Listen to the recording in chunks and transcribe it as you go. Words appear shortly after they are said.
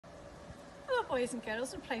boys and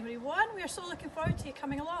girls in Primary 1. We are so looking forward to you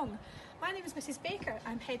coming along. My name is Mrs Baker.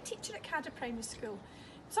 I'm head teacher at Cadder Primary School.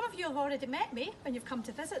 Some of you have already met me when you've come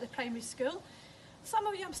to visit the primary school. Some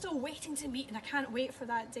of you I'm still waiting to meet and I can't wait for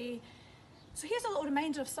that day. So here's a little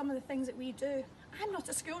reminder of some of the things that we do. I'm not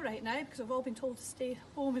at school right now because we've all been told to stay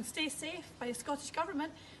home and stay safe by the Scottish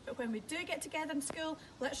Government, but when we do get together in school,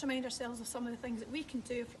 let's remind ourselves of some of the things that we can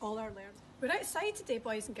do for all our learning. We're outside today,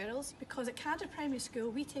 boys and girls, because at Cadder Primary School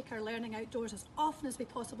we take our learning outdoors as often as we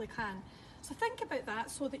possibly can. So think about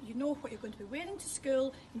that so that you know what you're going to be wearing to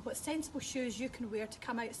school and what sensible shoes you can wear to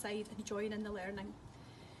come outside and join in the learning.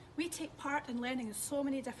 We take part in learning in so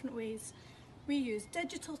many different ways. We use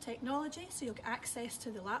digital technology, so you'll get access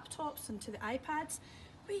to the laptops and to the iPads.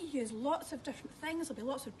 We use lots of different things. There'll be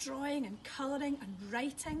lots of drawing and colouring and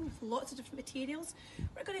writing with lots of different materials.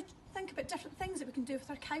 We're going to think about different things that we can do with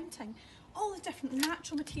our counting, all the different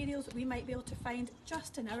natural materials that we might be able to find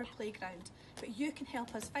just in our playground. But you can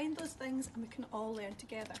help us find those things and we can all learn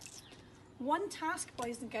together. One task,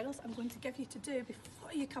 boys and girls, I'm going to give you to do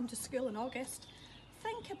before you come to school in August.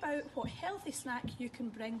 Think about what healthy snack you can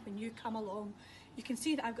bring when you come along. You can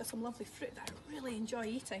see that I've got some lovely fruit that I really enjoy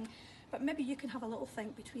eating, but maybe you can have a little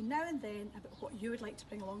think between now and then about what you would like to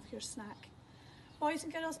bring along for your snack. Boys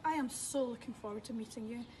and girls, I am so looking forward to meeting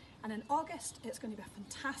you, and in August it's going to be a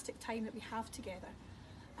fantastic time that we have together.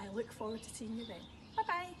 I look forward to seeing you then. Bye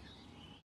bye.